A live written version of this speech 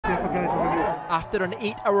After an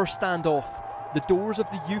 8-hour standoff, the doors of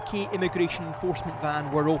the UK immigration enforcement van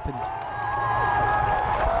were opened.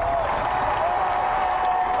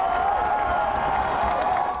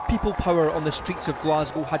 People power on the streets of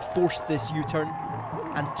Glasgow had forced this U-turn,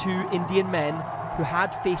 and 2 Indian men who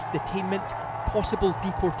had faced detainment, possible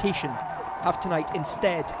deportation, have tonight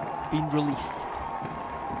instead been released.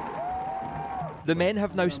 The men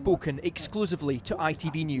have now spoken exclusively to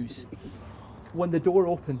ITV News. When the door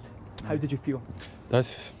opened, how did you feel?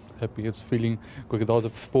 That's happy. It's feeling good. All the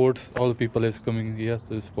sport, all the people is coming here.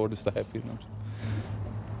 So the sport is the happy. You know?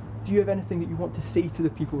 Do you have anything that you want to say to the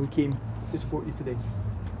people who came to support you today?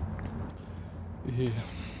 Yeah.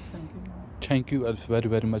 Thank you very,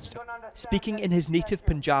 very much. Speaking in his native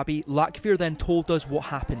Punjabi, Lakvir then told us what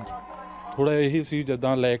happened. I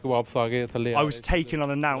was taken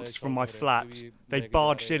unannounced from my flat. They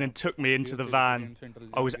barged in and took me into the van.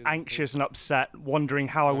 I was anxious and upset, wondering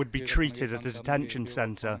how I would be treated at the detention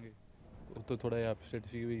centre.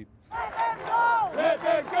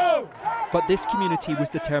 But this community was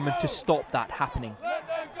determined to stop that happening.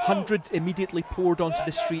 Hundreds immediately poured onto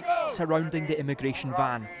the streets surrounding the immigration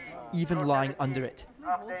van, even lying under it.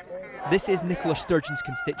 This is Nicola Sturgeon's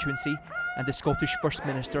constituency, and the Scottish First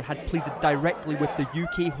Minister had pleaded directly with the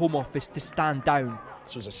UK Home Office to stand down.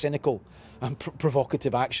 So it's a cynical and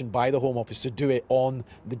provocative action by the Home Office to do it on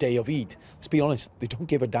the day of Eid. Let's be honest, they don't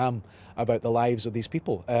give a damn about the lives of these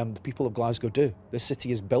people. The people of Glasgow do. This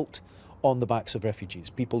city is built on the backs of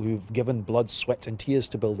refugees, people who've given blood, sweat and tears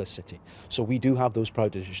to build this city. So we do have those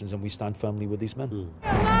proud traditions and we stand firmly with these men.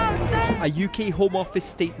 A UK Home Office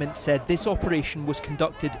statement said this operation was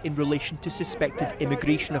conducted in relation to suspected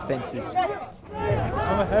immigration offences.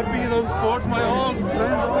 I'm happy to support my own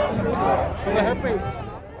friend. I'm happy.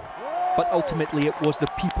 But ultimately it was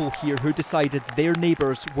the people here who decided their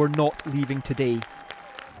neighbours were not leaving today.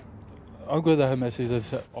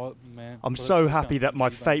 I'm so happy that my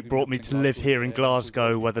fate brought me to live here in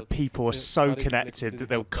Glasgow, where the people are so connected that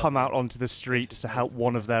they'll come out onto the streets to help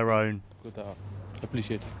one of their own.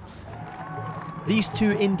 Appreciate it. These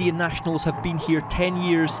 2 Indian nationals have been here 10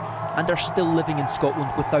 years and are still living in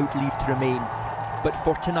Scotland without leave to remain. But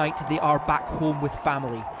for tonight, they are back home with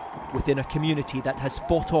family, within a community that has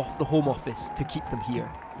fought off the Home Office to keep them here.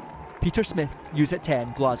 Peter Smith, News at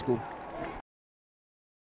 10, Glasgow.